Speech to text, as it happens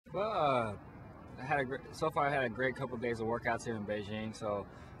Well, so far I had a great couple of days of workouts here in Beijing. So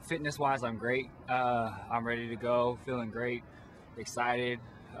fitness-wise, I'm great. I'm ready to go, feeling great, excited.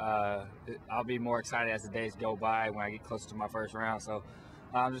 Uh, I'll be more excited as the days go by when I get closer to my first round. So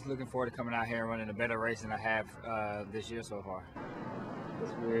I'm just looking forward to coming out here and running a better race than I have this year so far.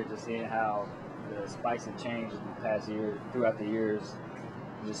 It's weird just seeing how the spikes have changed in the past year, throughout the years.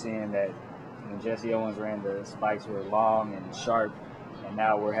 Just seeing that when Jesse Owens ran, the spikes were long and sharp, and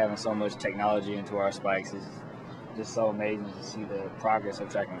now we're having so much technology into our spikes. It's just so amazing to see the progress of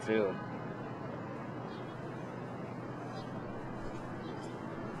track and field.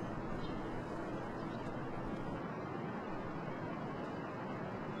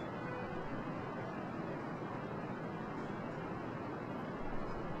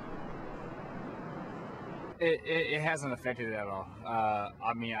 It hasn't affected it at all.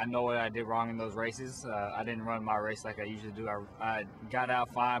 I mean, I know what I did wrong in those races. I didn't run my race like I usually do. I got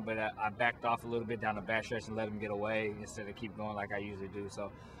out fine, but I backed off a little bit down the backstretch and let him get away instead of keep going like I usually do.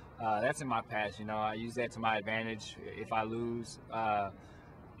 So that's in my past. You know, I use that to my advantage. If I lose, I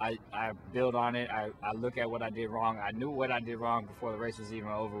build on it. I look at what I did wrong. I knew what I did wrong before the race was even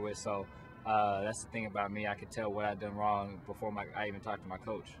over with. So that's the thing about me. I could tell what I'd done wrong before I even talked to my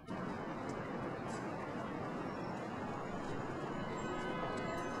coach.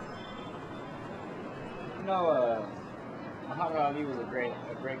 You know, Muhammad Ali was a great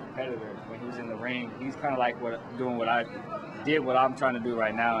competitor when he was in the ring. He's kind of like doing what I did, what I'm trying to do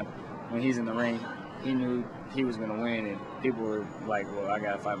right now. And when he's in the ring, he knew he was going to win, and people were like, "Well, I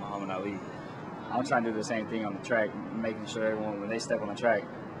got to fight Muhammad Ali." I'm trying to do the same thing on the track, making sure everyone, when they step on the track,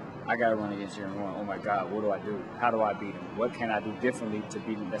 I got to run against you and going, "Oh my God, what do I do? How do I beat him? What can I do differently to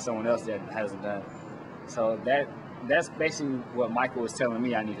beat him that someone else that hasn't done?" So that's basically what Michael was telling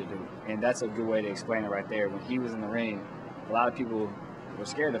me I need to do, and that's a good way to explain it right there. When he was in the ring, a lot of people were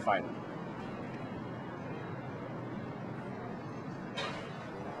scared to fight him.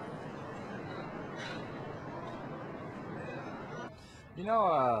 You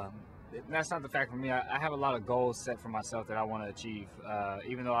know, that's not the fact for me. I have a lot of goals set for myself that I want to achieve.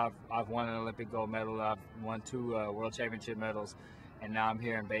 Even though I've won an Olympic gold medal, I've won two World Championship medals, and now I'm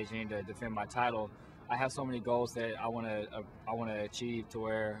here in Beijing to defend my title. I have so many goals that I want to achieve to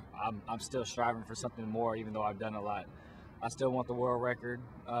where I'm still striving for something more, even though I've done a lot. I still want the world record.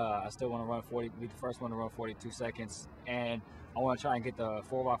 I still want to be the first one to run 42 seconds, and I want to try and get the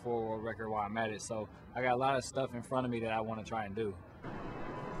 4x4 world record while I'm at it. So I got a lot of stuff in front of me that I want to try and do.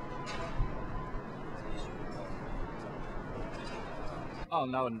 Oh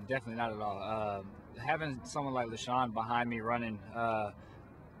no, definitely not at all. Having someone like LaShawn behind me running,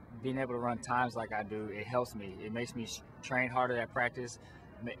 being able to run times like I do, it helps me. It makes me train harder at practice,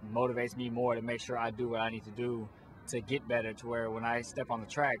 motivates me more to make sure I do what I need to do to get better. To where when I step on the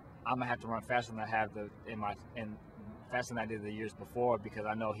track, I'm gonna have to run faster than I have faster than I did the years before, because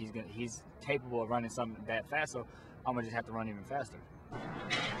I know he's capable of running something that fast. So I'm gonna just have to run even faster.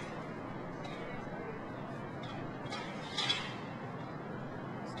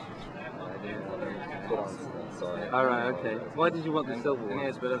 Sorry. All right, okay. Why did you want the silver Yeah, one?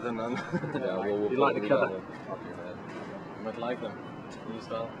 it's better than none. Yeah, we'll you like the leave cover? that one off your head. You might like them. New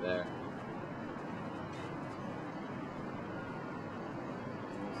style. There.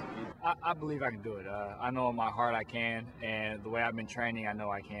 I believe I can do it. I know in my heart I can, and the way I've been training, I know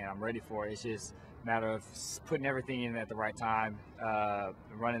I can. I'm ready for it. It's just a matter of putting everything in at the right time,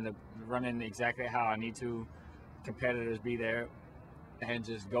 running exactly how I need to. Competitors be there, and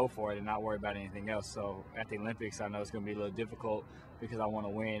just go for it and not worry about anything else. So at the Olympics, I know it's going to be a little difficult because I want to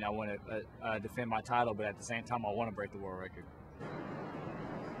win. I want to defend my title, but at the same time, I want to break the world record.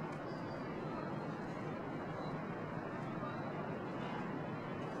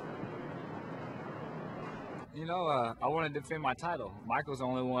 You know, I want to defend my title. Michael's the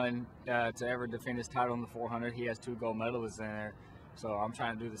only one to ever defend his title in the 400. He has two gold medalists in there. So I'm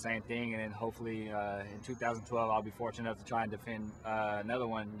trying to do the same thing, and then hopefully in 2012 I'll be fortunate enough to try and defend another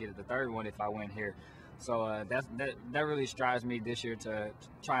one, and get the third one if I win here. So that really strives me this year to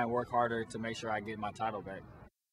try and work harder to make sure I get my title back.